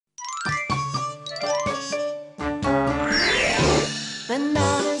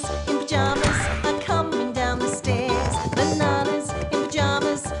Bananas in pyjamas are coming down the stairs. Bananas in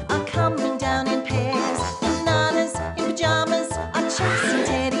pyjamas are coming down in pairs. Bananas in pyjamas are chasing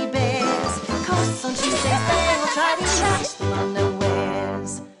teddy bears. 'Cause on Tuesdays they will try to catch them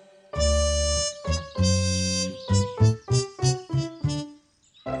unawares.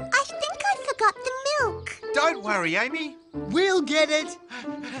 I think I forgot the milk. Don't worry, Amy. We'll get it.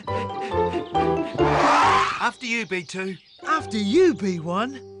 After you, B2. After you,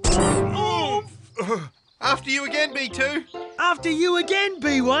 B1. Oh! After you again, B2. After you again,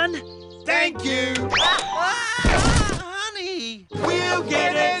 B1. Thank you. Honey! We'll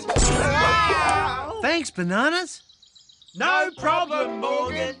get it. Thanks, Bananas. No problem,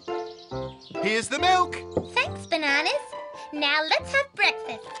 Morgan. Here's the milk. Thanks, Bananas. Now let's have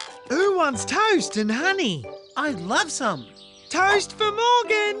breakfast. Who wants toast and honey? I'd love some. Toast for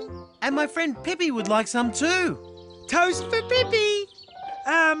Morgan. And my friend Pippi would like some too. Toast for Pippi.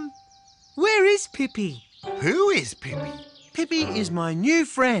 Where is Pippi? Who is Pippi? Pippi is my new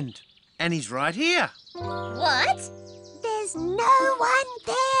friend, and he's right here. What? There's no one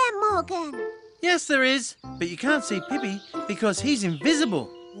there, Morgan. Yes, there is, but you can't see Pippi because he's invisible.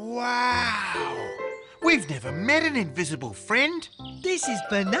 Wow. We've never met an invisible friend. This is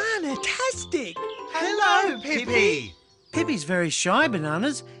banana-tastic. Hello, Pippi. Pippi's very shy,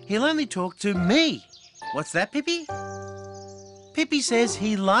 Bananas. He'll only talk to me. What's that, Pippi? Pippi says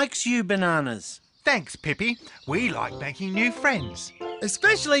he likes you, Bananas. Thanks, Pippi. We like making new friends.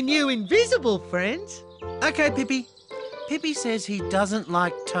 Especially new invisible friends. OK, Pippi. Pippi says he doesn't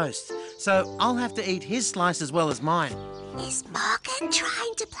like toast, so I'll have to eat his slice as well as mine. Is Morgan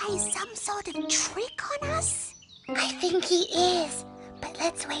trying to play some sort of trick on us? I think he is, but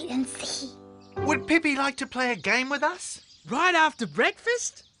let's wait and see. Would Pippi like to play a game with us? Right after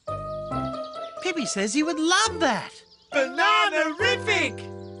breakfast? Pippi says he would love that. Banana-rific!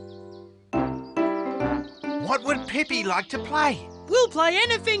 What would Pippi like to play? We'll play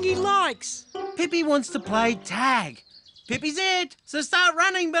anything he likes. Pippi wants to play tag. Pippi's it, so start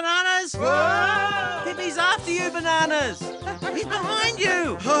running, Bananas. Whoa! Pippi's after you, Bananas. He's behind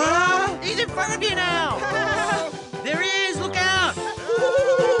you. Huh? He's in front of you now. There he is, look out.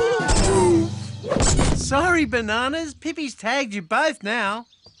 Sorry, Bananas. Pippi's tagged you both now.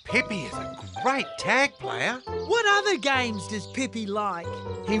 Pippi is a great tag player. What other games does Pippi like?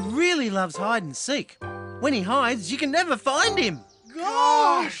 He really loves hide and seek. When he hides, you can never find him.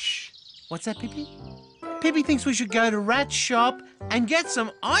 Gosh! What's that, Pippi? Pippi thinks we should go to Rat's shop and get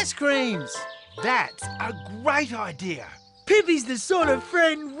some ice creams. That's a great idea. Pippi's the sort of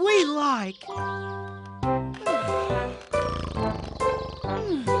friend we like.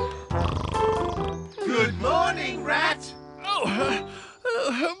 Good morning, Rat.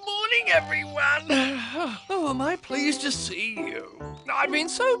 Morning, everyone. Oh, am I pleased to see you? I've been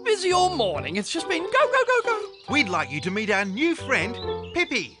so busy all morning. It's just been go, go, go, go. We'd like you to meet our new friend,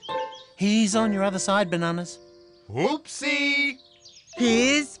 Pippi. He's on your other side, Bananas. Whoopsie.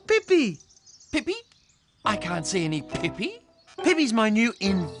 Here's Pippi. Pippi? I can't see any Pippi. Pippi's my new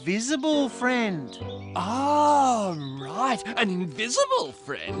invisible friend. Ah, right. An invisible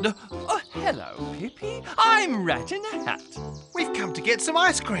friend. Oh, hello, Pippi. I'm Rat in a Hat. We've come to get some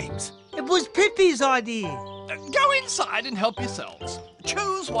ice creams. It was Pippi's idea. Go inside and help yourselves.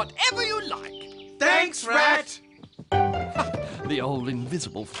 Choose whatever you like. Thanks, Rat. The old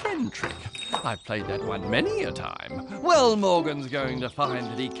invisible friend trick. I've played that one many a time. Well, Morgan's going to find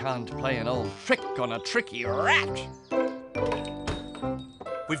that he can't play an old trick on a tricky rat.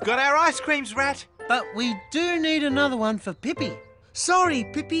 We've got our ice creams, Rat. But we do need another one for Pippi. Sorry,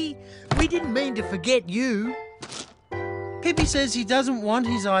 Pippi. We didn't mean to forget you. Pippi says he doesn't want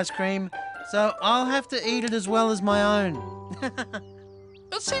his ice cream, so I'll have to eat it as well as my own.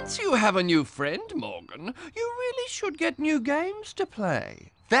 Since you have a new friend, Morgan, you really should get new games to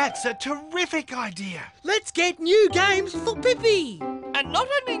play. That's a terrific idea. Let's get new games for Pippi. And not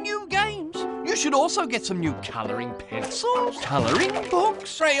only new games, you should also get some new colouring pencils, colouring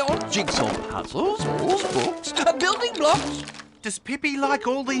books, crayons, jigsaw puzzles, rules books, building blocks. Does Pippi like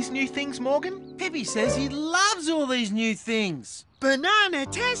all these new things, Morgan? Pippi says he loves all these new things.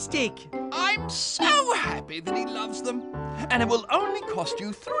 Banana-tastic. I'm so happy that he loves them. And it will only cost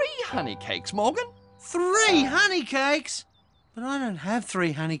you 3 honey cakes, Morgan. 3 honey cakes? But I don't have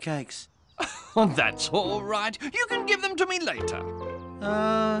 3 honey cakes. Oh, that's all right. You can give them to me later.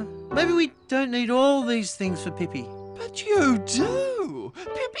 Maybe we don't need all these things for Pippi. But you do.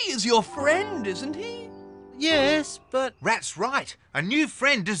 Pippi is your friend, isn't he? Yes, but... Rat's right. A new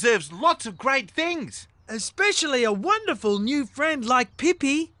friend deserves lots of great things. Especially a wonderful new friend like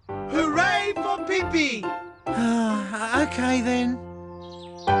Pippi. Hooray for Pippi! OK then.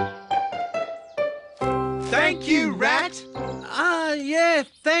 Thank you, Rat. Yeah,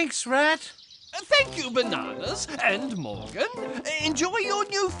 thanks, Rat. Thank you, Bananas and Morgan. Enjoy your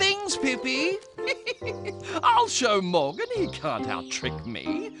new things, Pippi. I'll show Morgan he can't out-trick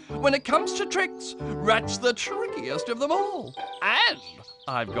me. When it comes to tricks, Rat's the trickiest of them all. And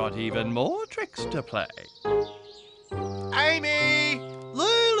I've got even more tricks to play. Amy!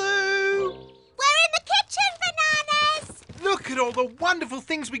 Lulu! We're in the kitchen, Bananas! Look at all the wonderful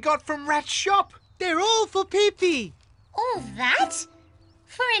things we got from Rat's shop. They're all for Pippi. All that?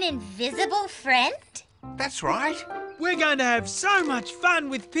 For an invisible friend? That's right. We're going to have so much fun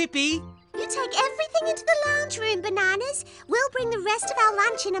with Pippi. You take everything into the lounge room, Bananas. We'll bring the rest of our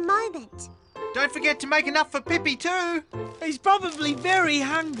lunch in a moment. Don't forget to make enough for Pippi too. He's probably very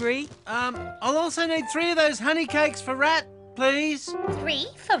hungry. I'll also need 3 of those honey cakes for Rat, please. 3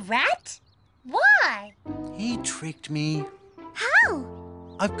 for Rat? Why? He tricked me. How?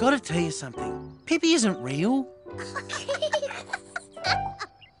 I've got to tell you something. Pippi isn't real.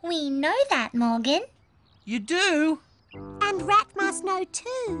 We know that, Morgan. You do? And Rat must know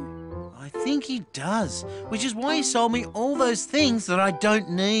too. I think he does, which is why he sold me all those things that I don't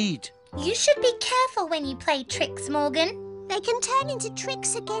need. You should be careful when you play tricks, Morgan. They can turn into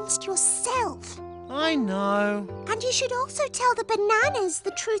tricks against yourself. I know. And you should also tell the Bananas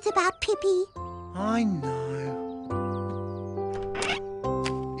the truth about Pippi. I know.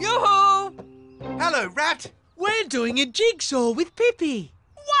 Yoo-hoo! Hello, Rat. We're doing a jigsaw with Pippi.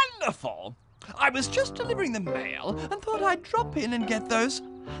 Wonderful! I was just delivering the mail and thought I'd drop in and get those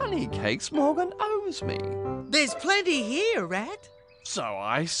honey cakes Morgan owes me. There's plenty here, Rat. So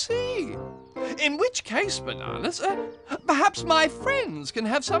I see. In which case, Bananas, perhaps my friends can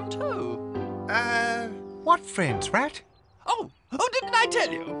have some too. What friends, Rat? Oh, didn't I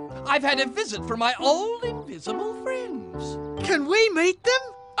tell you? I've had a visit from my old invisible friends. Can we meet them?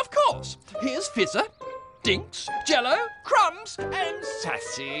 Of course. Here's Fizzer, Dinks, Jello, Crumbs, and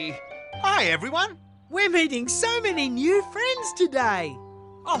Sassy. Hi, everyone. We're meeting so many new friends today.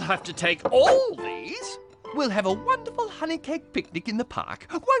 I'll have to take all these. We'll have a wonderful honey cake picnic in the park,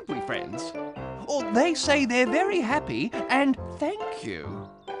 won't we, friends? Oh, they say they're very happy and thank you.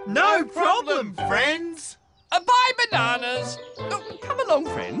 No problem, friends. Bye, Bananas. Oh, come along,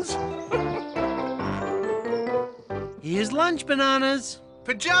 friends. Here's lunch, Bananas.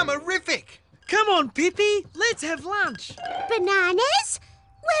 Pyjama-rific. Come on, Pippi. Let's have lunch. Bananas?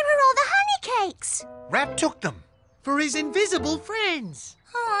 Where are all the honey cakes? Rat took them. For his invisible friends.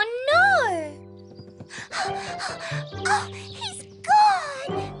 Oh, no! Oh, he's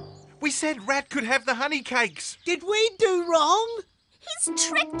gone! We said Rat could have the honey cakes. Did we do wrong? He's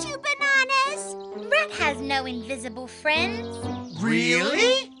tricked you, Bananas! Rat has no invisible friends.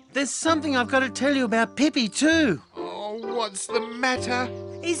 Really? There's something I've got to tell you about Pippi too. Oh, what's the matter?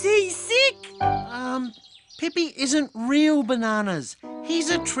 Is he sick? Pippi isn't real, Bananas. He's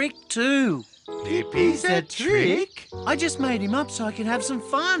a trick too. Pippi's a trick? I just made him up so I could have some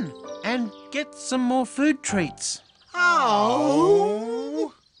fun and get some more food treats.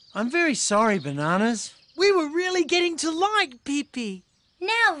 Oh. I'm very sorry, Bananas. We were really getting to like Pippi.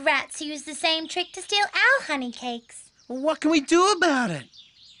 Now Rats use the same trick to steal our honey cakes. What can we do about it?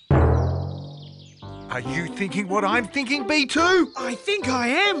 Are you thinking what I'm thinking, B2? I think I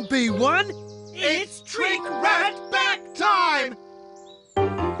am, B1. It's Trick Rat Back time!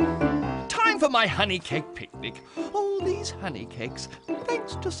 Time for my honey cake picnic. All these honey cakes,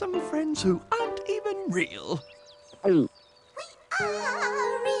 thanks to some friends who aren't even real. We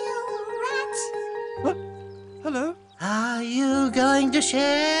are real rats. What? Hello? Are you going to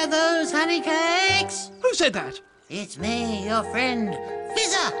share those honey cakes? Who said that? It's me, your friend,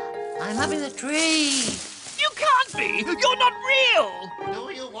 Fizzer. I'm up in the tree. You can't be! You're not real!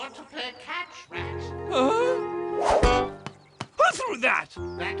 Do you want to play catch, Rat? Who threw that?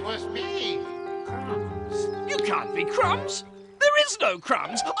 That was me. Crumbs. You can't be Crumbs. There is no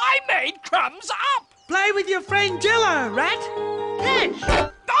Crumbs. I made Crumbs up. Play with your friend Jello, Rat.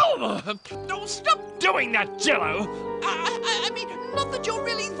 Catch! Oh, no, stop doing that, Jello. I mean, not that you're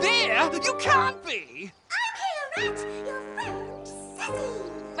really there. You can't be. I'm here, Rat, your friend, Sassy.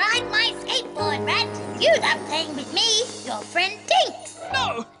 Ride my skateboard, Rat. You love playing with me, your friend Dinks.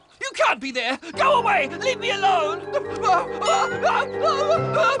 No, you can't be there. Go away. Leave me alone.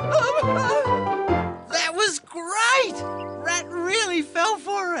 That was great! Rat really fell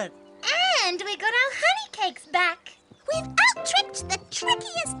for it. And we got our honey cakes back. We've out-tricked the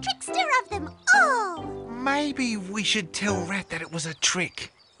trickiest trickster of them all. Maybe we should tell Rat that it was a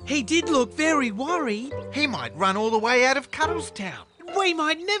trick. He did look very worried. He might run all the way out of Cuddlestown. We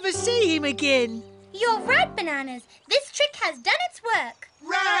might never see him again. You're right, Bananas. This trick has done its work.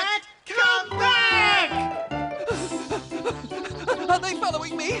 Rat, come back! they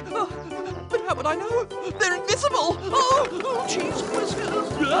following me? Oh, but how would I know? They're invisible. Oh, cheese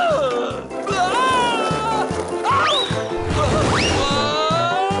whiskers. Ah! Ah!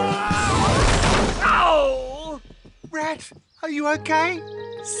 Ow! Rat, are you okay?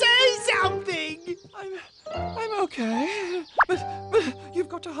 Say something! I'm okay, but you've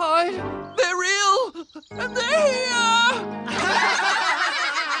got to hide. They're real, and they're here.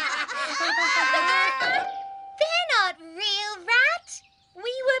 They're not real, Rat.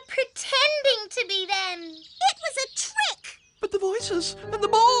 We were pretending to be them. It was a trick. But the voices, and the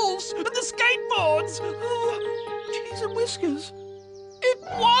balls, and the skateboards. Oh, cheese and whiskers. It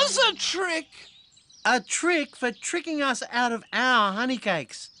was a trick. A trick for tricking us out of our honey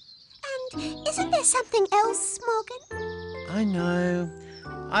cakes. And isn't there something else, Morgan? I know.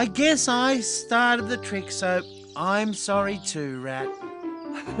 I guess I started the trick, so I'm sorry too, Rat.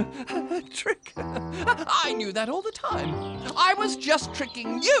 Trick? I knew that all the time. I was just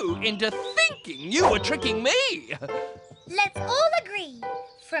tricking you into thinking you were tricking me. Let's all agree.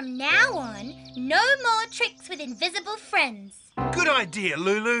 From now on, no more tricks with invisible friends. Good idea,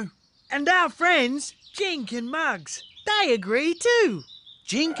 Lulu. And our friends, Jink and Muggs, they agree too.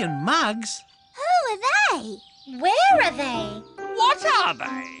 Jink and Muggs? Who are they? Where are they? What are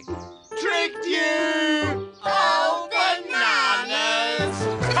they? Tricked you! Oh,